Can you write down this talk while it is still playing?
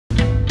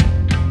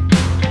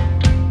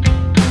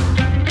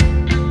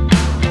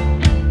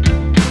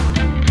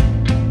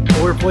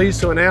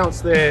pleased to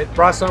announce that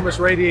Brice Thomas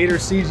Radiator,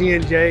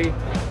 CG&J,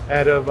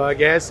 out of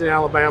Gadsden,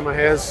 Alabama,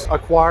 has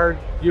acquired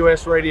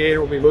US Radiator.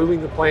 We'll be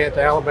moving the plant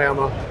to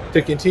Alabama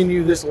to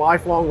continue this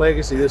lifelong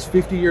legacy, this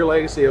 50-year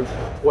legacy of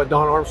what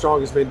Don Armstrong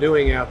has been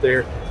doing out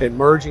there, and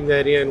merging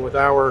that in with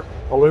our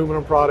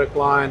aluminum product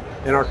line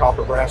and our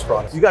copper brass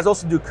products. You guys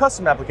also do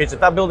custom applications.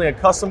 If I'm building a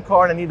custom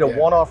car and I need a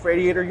one-off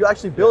radiator, you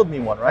actually build me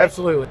one, right?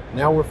 Absolutely.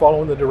 Now we're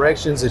following the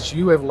directions that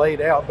you have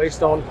laid out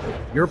based on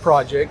your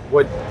project,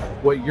 what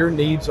your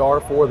needs are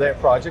for that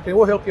project, and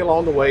we'll help you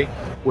along the way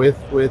with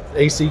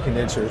AC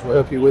condensers. We'll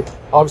help you with,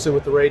 obviously,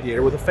 with the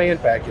radiator, with a fan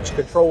package,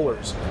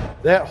 controllers,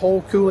 that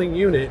whole cooling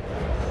unit.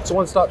 It's a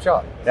one-stop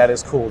shop. That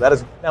is cool. That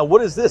is. Now,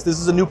 what is this? This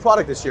is a new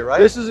product this year, right?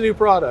 This is a new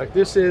product.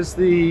 This is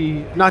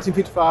the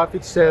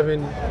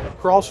 1955-57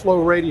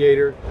 cross-flow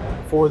radiator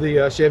for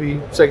the Chevy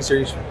 2nd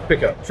Series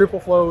pickup. Triple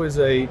flow is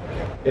a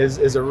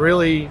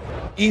really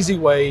easy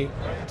way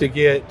to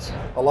get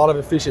a lot of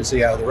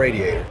efficiency out of the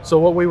radiator. So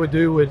what we would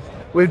do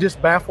we'd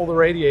just baffle the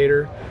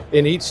radiator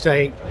in each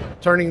tank,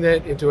 turning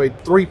that into a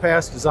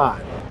 3-pass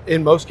design.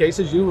 In most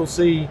cases, you will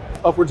see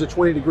upwards of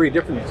 20-degree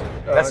difference.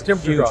 That's a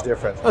temperature huge drop.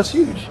 difference. That's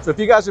huge. So if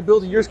you guys are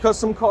building your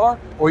custom car,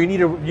 or you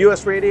need a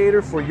US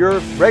Radiator for your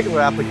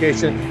regular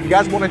application, you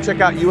guys want to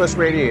check out US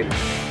Radiator.